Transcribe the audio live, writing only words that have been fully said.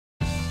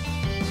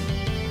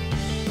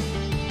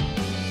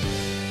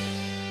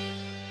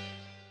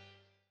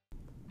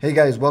Hey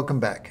guys,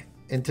 welcome back.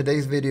 In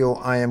today's video,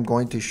 I am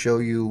going to show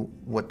you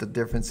what the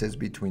difference is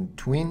between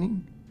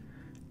tweening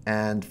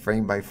and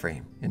frame by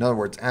frame. In other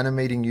words,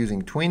 animating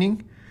using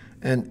tweening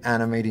and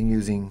animating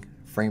using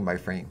frame by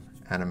frame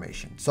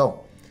animation.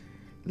 So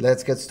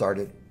let's get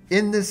started.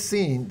 In this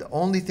scene, the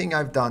only thing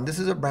I've done, this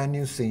is a brand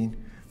new scene,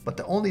 but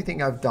the only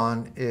thing I've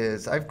done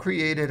is I've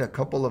created a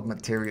couple of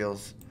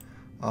materials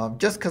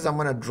just because I'm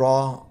going to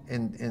draw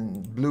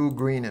in blue,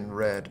 green, and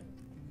red.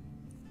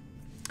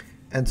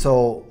 And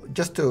so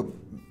just to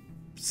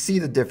see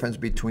the difference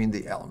between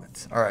the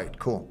elements. All right,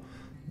 cool.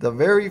 The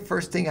very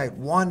first thing I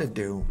want to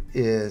do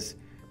is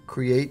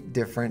create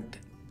different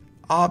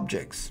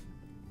objects.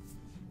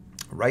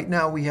 Right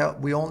now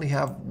we only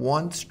have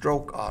one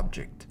stroke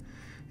object.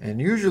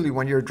 And usually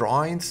when you're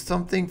drawing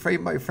something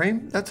frame by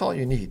frame, that's all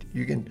you need.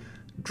 You can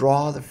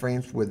draw the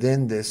frames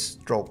within this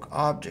stroke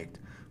object.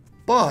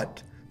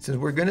 But since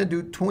we're going to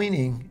do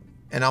tweening,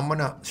 and I'm going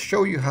to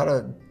show you how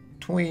to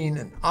tween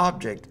an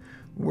object,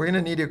 we're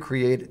going to need to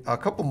create a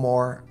couple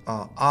more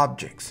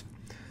objects.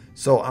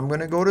 So I'm going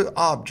to go to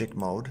object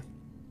mode.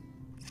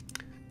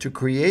 To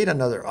create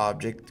another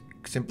object,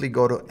 simply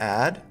go to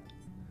add,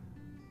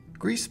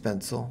 grease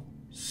pencil,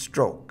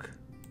 stroke.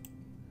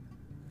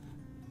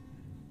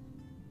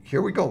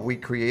 Here we go. We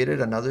created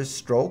another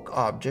stroke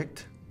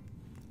object,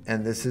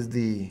 and this is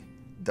the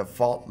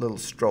default little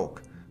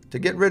stroke. To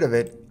get rid of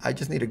it, I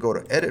just need to go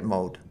to edit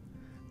mode,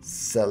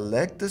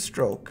 select the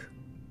stroke,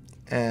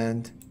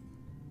 and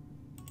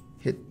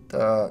hit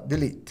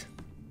delete.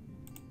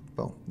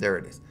 Boom, there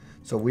it is.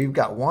 So we've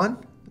got one,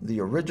 the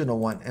original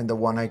one, and the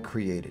one I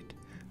created.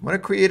 I'm going to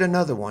create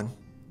another one.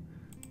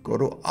 Go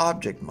to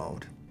object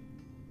mode,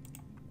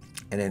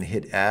 and then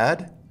hit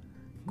add,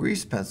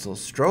 grease pencil,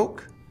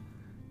 stroke.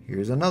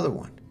 Here's another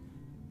one.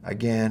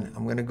 Again,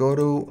 I'm going to go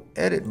to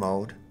edit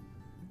mode,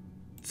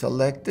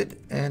 select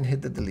it, and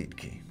hit the delete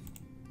key.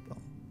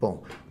 Boom, boom.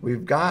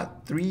 We've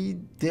got three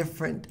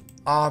different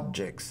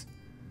objects.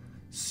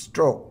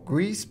 Stroke,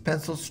 grease,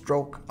 pencil,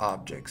 stroke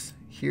objects.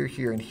 Here,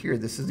 here, and here.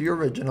 This is the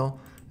original,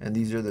 and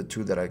these are the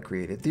two that I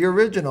created. The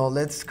original,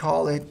 let's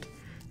call it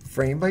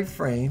frame by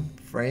frame,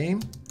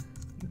 frame,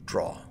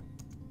 draw,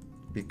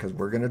 because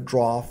we're going to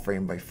draw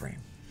frame by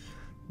frame.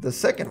 The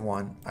second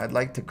one, I'd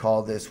like to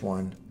call this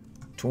one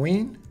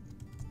tween,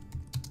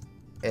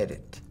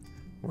 edit.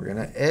 We're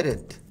going to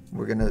edit.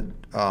 We're going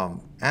to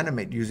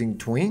animate using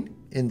tween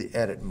in the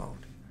edit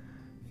mode.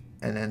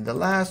 And then the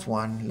last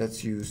one,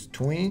 let's use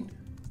tween,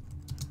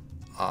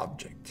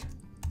 object.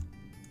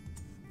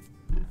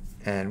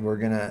 And we're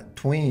going to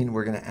tween,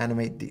 we're going to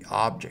animate the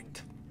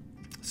object.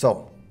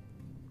 So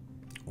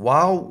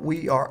while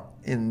we are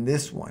in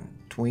this one,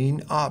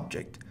 tween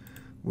object,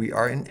 we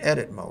are in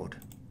edit mode.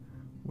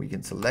 We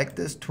can select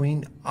this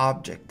tween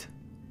object,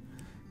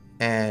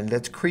 and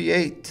let's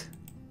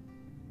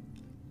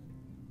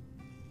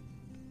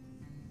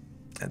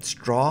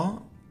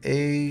draw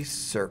a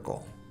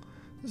circle.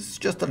 This is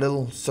just a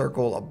little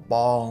circle, a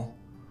ball.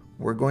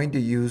 We're going to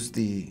use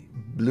the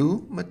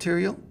blue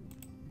material.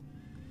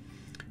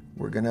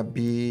 We're going to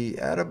be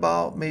at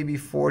about maybe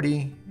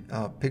 40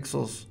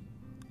 pixels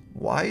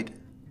wide.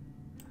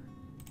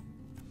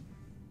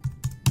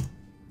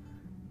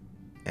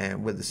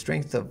 And with the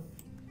strength of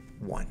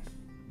 1.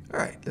 All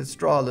right, let's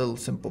draw a little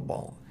simple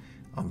ball.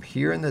 I'm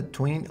here in the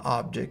tween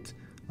object.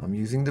 I'm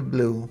using the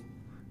blue,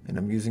 and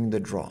I'm using the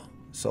draw.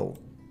 So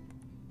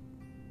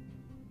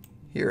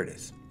here it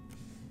is,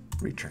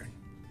 return.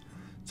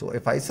 So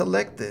if I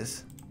select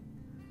this,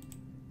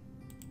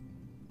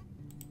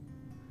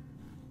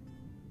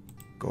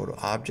 go to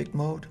object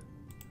mode,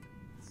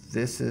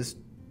 this is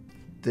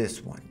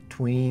this one,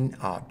 tween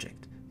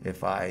object.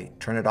 If I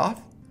turn it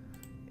off,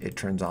 it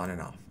turns on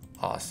and off.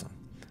 Awesome.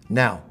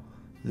 Now,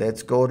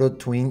 let's go to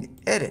tween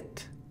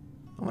edit.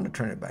 I'm going to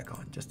turn it back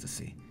on just to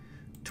see.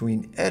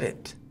 Tween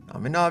edit.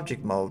 I'm in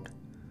object mode.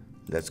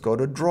 Let's go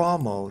to draw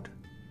mode.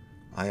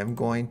 I am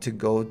going to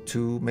go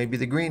to maybe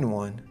the green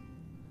one.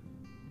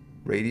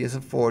 Radius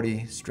of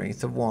 40,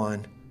 strength of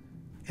 1,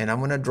 and I'm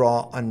going to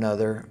draw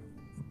another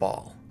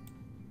ball.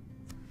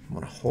 I'm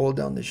going to hold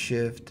down the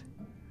shift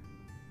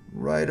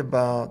right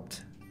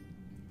about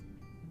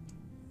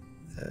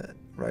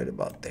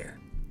there.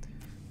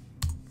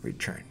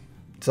 Return.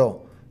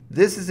 So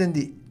this is in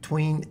the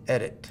tween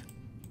edit.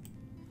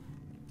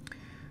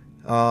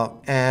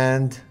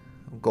 And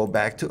go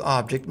back to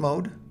object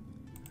mode.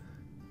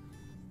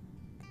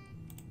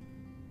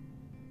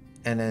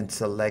 And then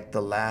select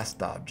the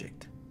last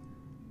object.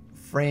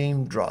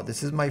 Frame draw.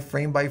 This is my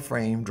frame by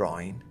frame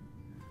drawing.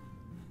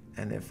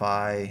 And if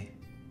here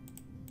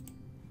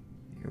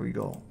we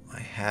go. I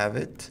have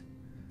it.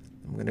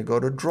 I'm going to go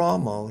to draw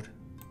mode.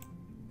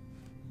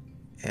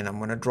 And I'm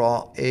going to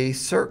draw a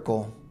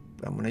circle.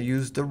 I'm going to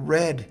use the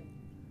red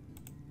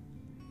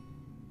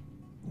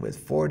with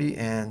 40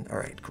 and, all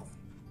right, cool.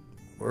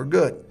 We're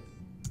good.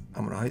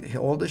 I'm going to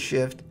hold the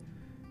shift,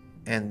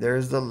 and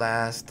there's the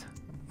last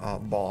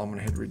ball. I'm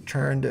going to hit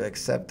return to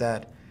accept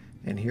that.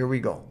 And here we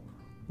go.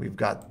 We've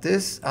got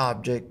this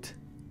object,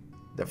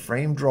 the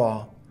frame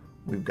draw.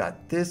 We've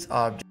got this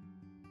object,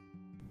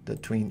 the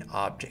tween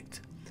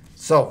object.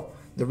 So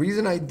the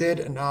reason I did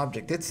an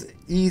object, it's the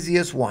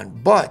easiest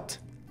one, but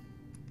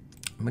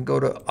I'm gonna go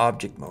to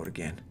object mode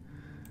again.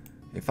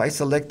 If I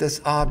select this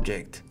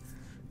object,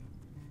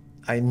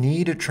 I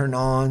need to turn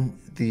on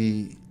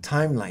the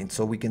timeline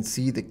so we can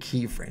see the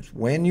keyframes.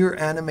 When you're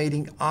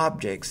animating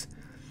objects,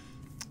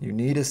 you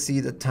need to see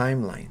the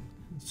timeline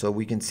so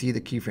we can see the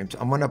keyframes.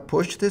 I'm gonna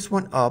push this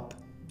one up.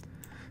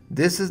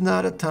 This is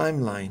not a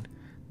timeline.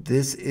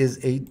 This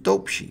is a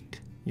dope sheet.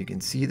 You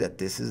can see that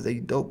this is a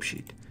dope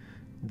sheet.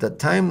 The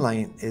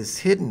timeline is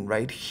hidden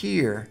right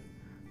here.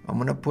 I'm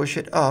gonna push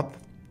it up.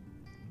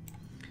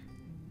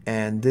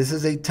 And this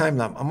is a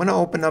timeline. I'm gonna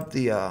open up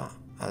the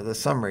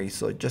summary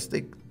so just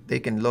they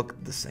can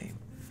look the same.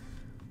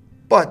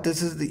 But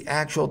this is the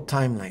actual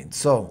timeline.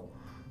 So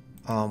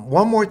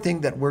one more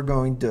thing that we're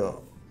going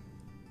to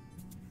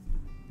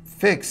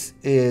fix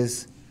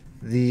is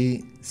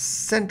the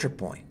center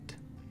point.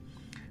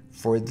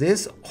 For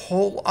this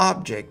whole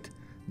object,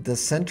 the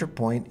center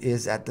point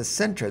is at the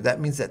center. That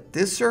means that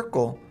this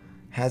circle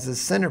has a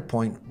center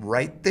point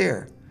right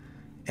there.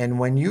 And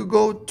when you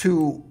go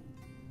to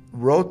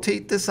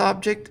rotate this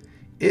object,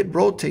 it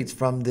rotates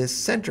from this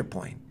center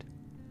point.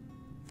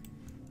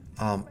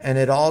 And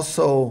it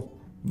also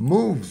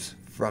moves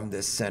from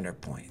this center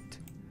point.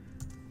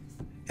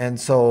 And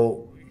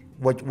so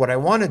what I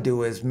want to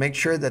do is make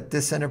sure that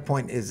this center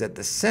point is at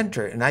the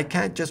center, and I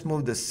can't just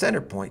move the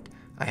center point,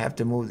 I have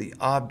to move the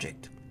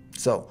object.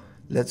 So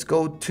let's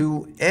go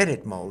to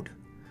edit mode.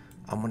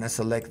 I'm going to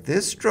select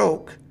this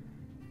stroke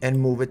and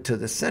move it to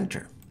the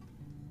center.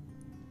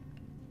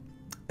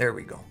 There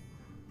we go.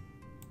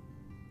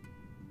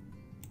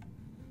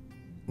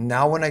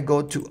 Now when I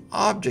go to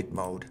object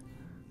mode,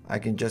 I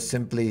can just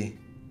simply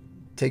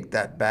take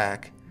that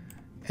back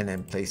and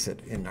then place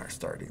it in our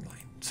starting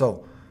line.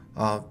 So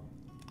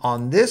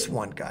on this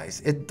one,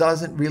 guys, it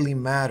doesn't really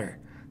matter.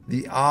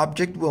 The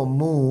object will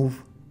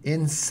move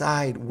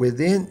inside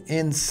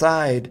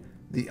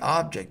the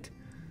object.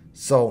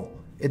 So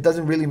it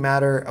doesn't really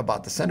matter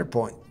about the center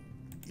point.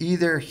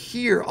 Either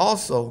here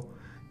also,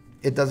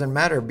 it doesn't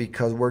matter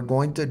because we're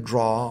going to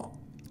draw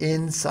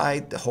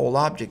inside the whole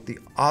object. The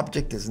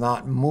object is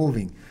not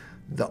moving.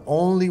 The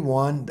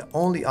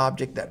only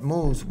object that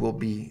moves will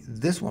be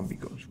this one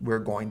because we're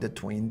going to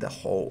tween the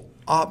whole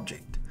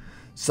object.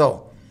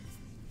 So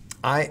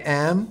I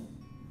am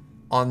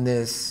on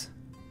this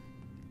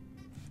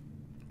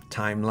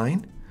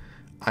timeline.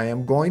 I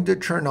am going to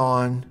turn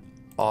on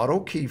auto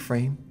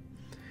keyframe.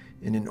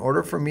 And in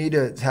order for me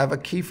to have a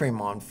keyframe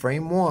on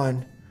frame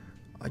 1,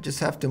 I just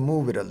have to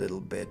move it a little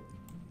bit.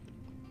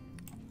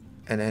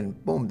 And then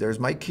boom, there's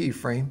my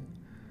keyframe.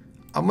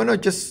 I'm gonna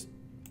just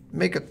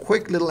make a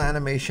quick little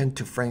animation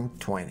to frame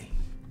 20.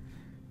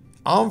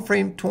 On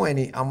frame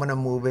 20, I'm gonna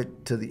move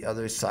it to the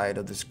other side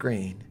of the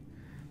screen.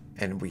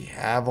 And we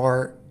have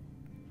our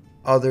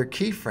other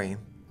keyframe.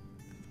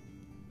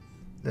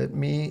 Let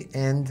me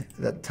end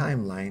the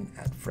timeline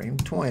at frame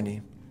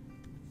 20.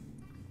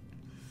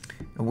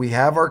 And we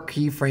have our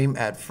keyframe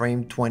at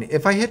frame 20.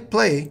 If I hit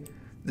play,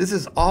 this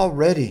is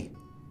already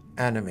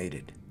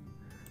animated.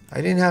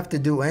 I didn't have to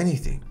do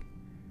anything.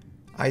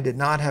 I did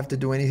not have to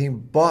do anything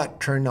but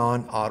turn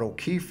on auto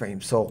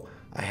keyframe. So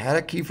I had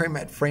a keyframe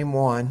at frame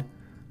 1.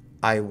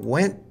 I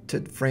went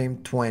to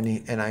frame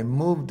 20 and I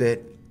moved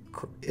it.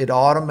 It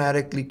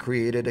automatically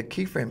created a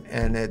keyframe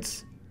and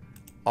it's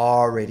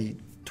already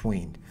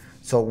tweened.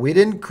 So we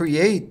didn't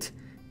create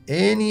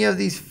any of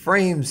these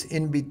frames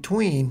in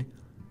between.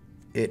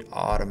 It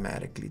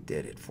automatically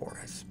did it for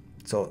us.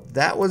 So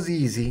that was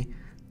easy.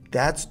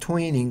 That's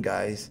tweening,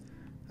 guys.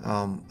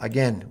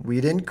 Again,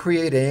 we didn't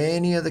create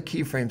any of the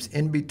keyframes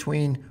in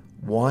between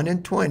 1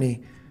 and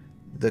 20.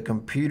 The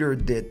computer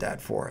did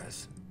that for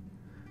us.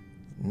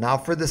 Now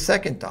for the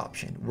second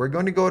option, we're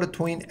going to go to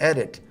tween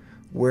edit.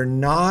 We're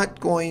not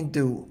going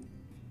to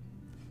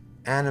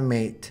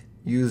animate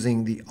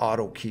using the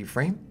auto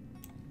keyframe.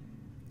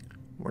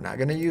 We're not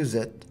going to use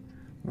it.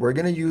 We're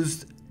going to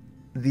use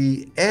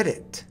the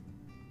edit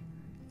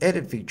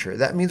feature.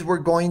 That means we're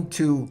going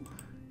to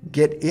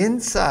get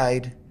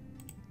inside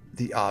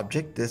the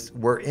object.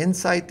 We're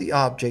inside the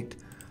object.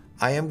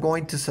 I am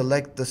going to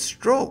select the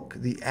stroke,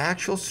 the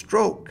actual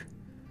stroke,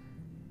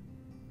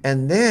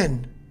 and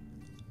then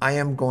I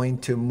am going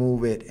to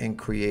move it and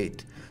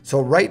create. So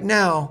right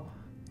now,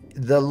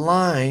 the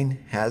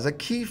line has a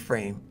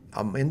keyframe.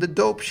 I'm in the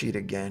dope sheet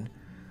again.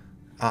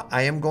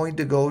 I am going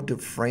to go to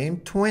frame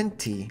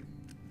 20,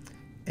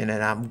 and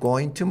then I'm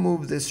going to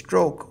move this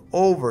stroke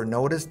over.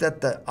 Notice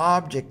that the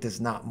object is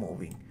not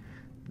moving.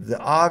 The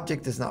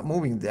object is not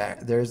moving.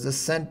 There's the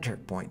center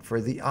point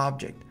for the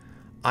object.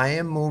 I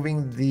am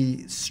moving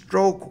the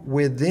stroke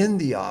within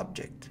the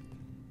object.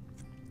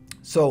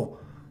 So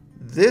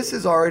this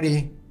is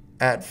already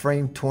at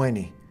frame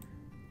 20.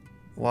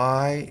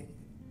 Why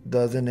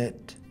doesn't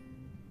it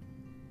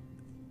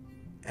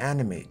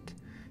animate?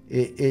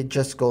 It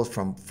just goes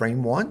from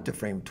frame 1 to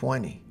frame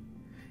 20.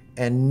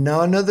 And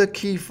none of the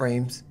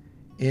keyframes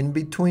in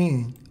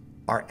between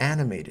are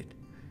animated.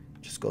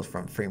 It just goes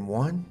from frame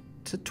 1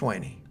 to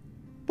 20.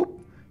 Boop.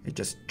 It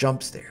just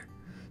jumps there.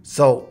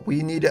 So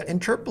we need to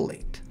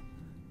interpolate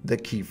the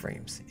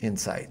keyframes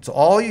inside. So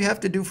all you have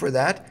to do for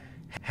that,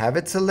 have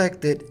it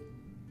selected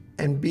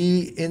and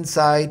be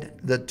inside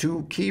the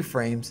 2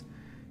 keyframes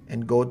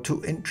and go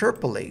to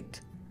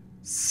interpolate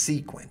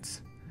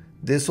sequence.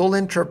 This will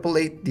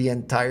interpolate the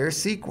entire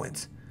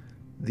sequence.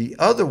 The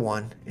other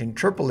one,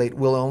 interpolate,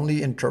 will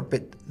only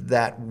interpret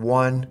that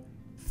one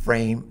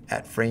frame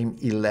at frame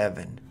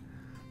 11.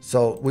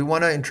 So we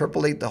want to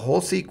interpolate the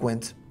whole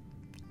sequence.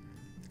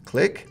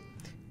 Click,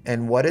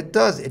 and what it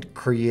does, it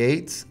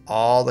creates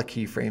all the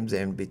keyframes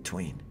in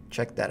between.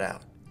 Check that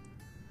out.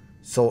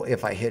 So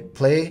if I hit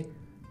play,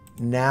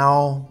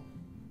 now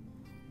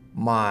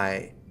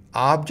my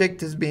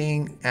object is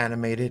being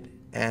animated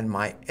and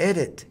my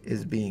edit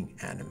is being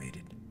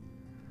animated.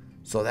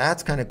 So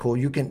that's kind of cool.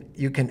 You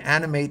can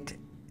animate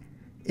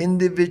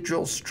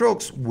individual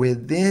strokes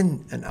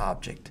within an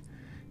object.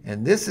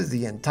 And this is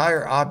the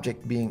entire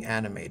object being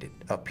animated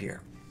up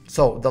here.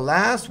 So the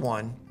last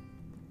one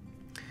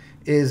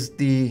is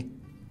the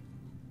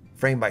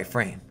frame by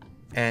frame.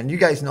 And you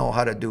guys know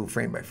how to do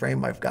frame by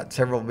frame. I've got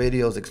several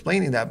videos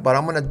explaining that, but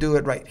I'm going to do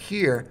it right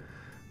here.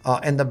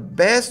 And the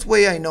best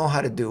way I know how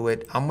to do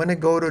it, I'm going to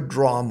go to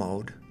draw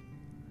mode.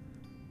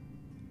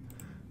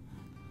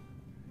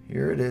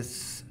 Here it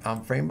is,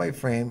 frame by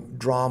frame,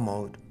 draw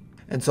mode.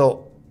 And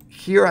so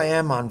here I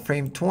am on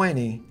frame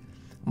 20.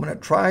 I'm going to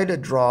try to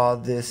draw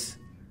this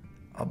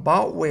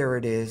about where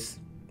it is,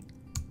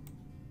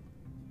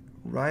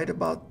 right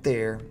about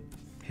there.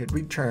 Hit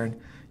return.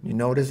 You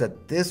notice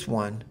that this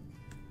one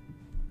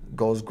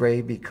goes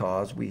gray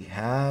because we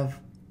have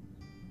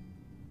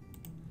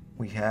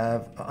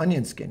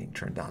onion skinning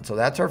turned on. So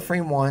that's our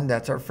frame 1,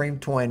 that's our frame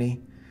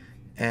 20.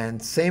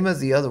 And same as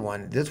the other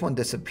one, this one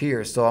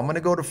disappears. So I'm going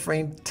to go to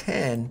frame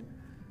 10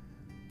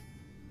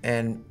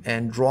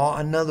 and draw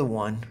another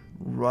one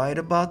right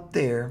about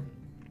there.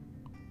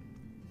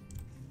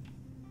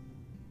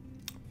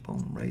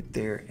 Boom, right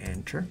there,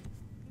 enter.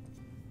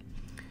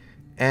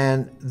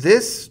 And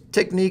this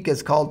technique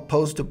is called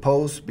pose to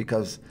pose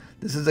because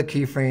this is a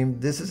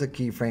keyframe, this is a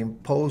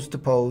keyframe, pose to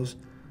pose.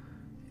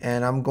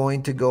 And I'm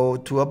going to go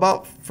to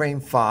about frame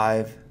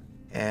 5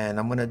 and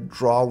I'm going to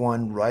draw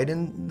one right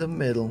in the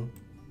middle,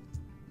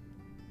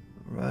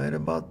 right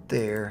about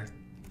there,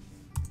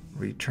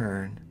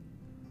 return,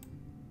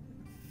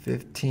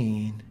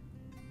 15,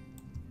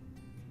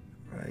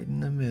 right in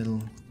the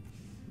middle,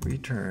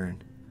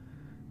 return,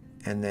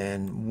 and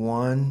then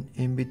one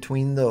in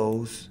between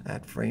those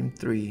at frame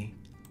 3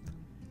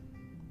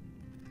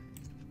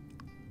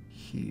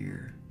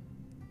 here.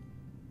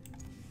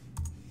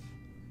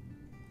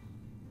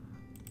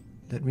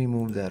 Let me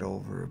move that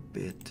over a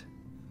bit.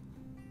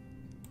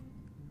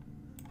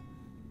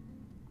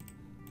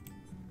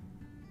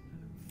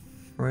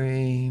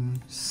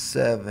 Frame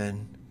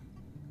 7.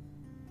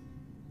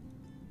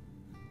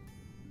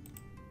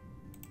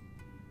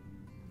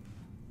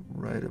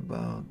 Right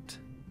about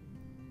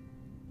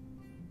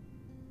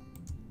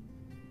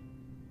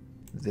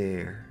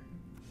there.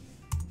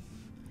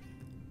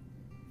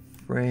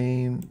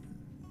 Frame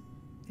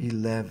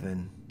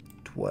 11,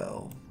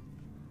 12.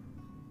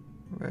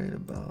 Right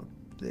about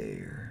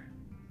there.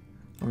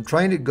 I'm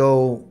trying to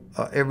go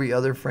every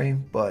other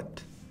frame,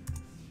 but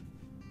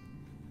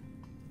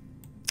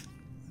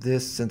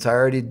this, since I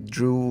already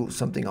drew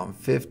something on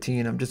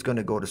 15, I'm just going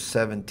to go to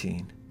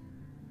 17.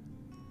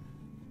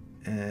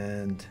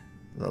 And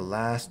the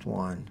last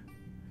one,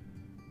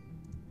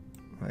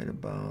 right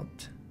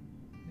about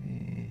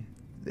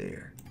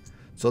there.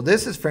 So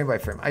this is frame by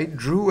frame. I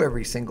drew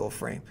every single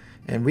frame.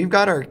 And we've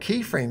got our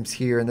keyframes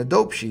here in the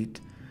dope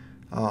sheet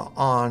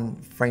on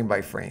frame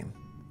by frame.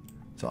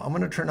 So I'm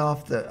going to turn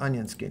off the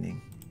onion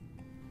skinning.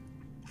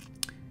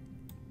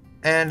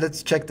 And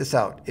let's check this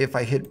out. If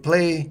I hit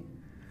play,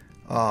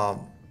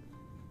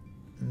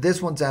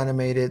 this one's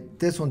animated,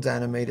 this one's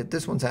animated,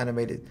 this one's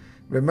animated.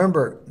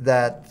 Remember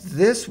that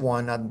this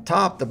one on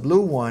top, the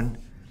blue one,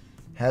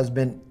 has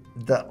been,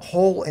 the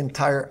whole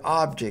entire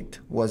object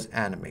was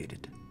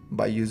animated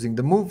by using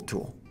the move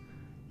tool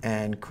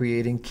and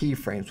creating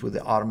keyframes with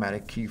the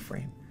automatic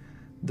keyframe.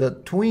 The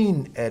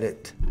tween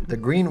edit, the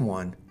green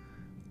one,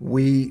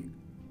 we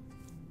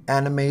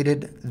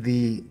animated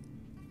the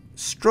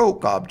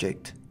stroke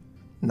object,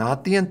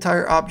 not the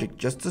entire object,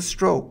 just the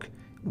stroke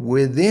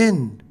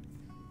within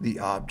the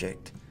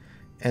object.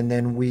 And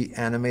then we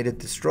animated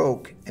the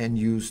stroke and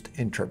used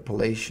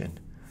interpolation.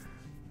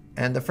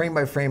 And the frame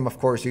by frame, of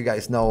course, you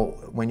guys know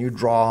when you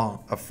draw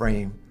a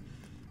frame,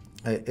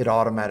 it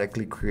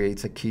automatically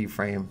creates a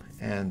keyframe,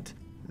 and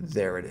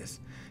there it is.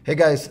 Hey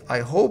guys, I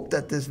hope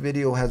that this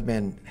video has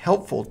been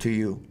helpful to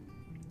you.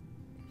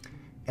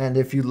 And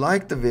if you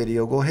liked the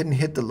video, go ahead and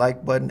hit the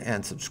like button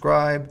and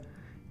subscribe,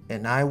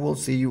 and I will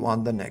see you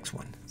on the next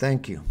one.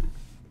 Thank you.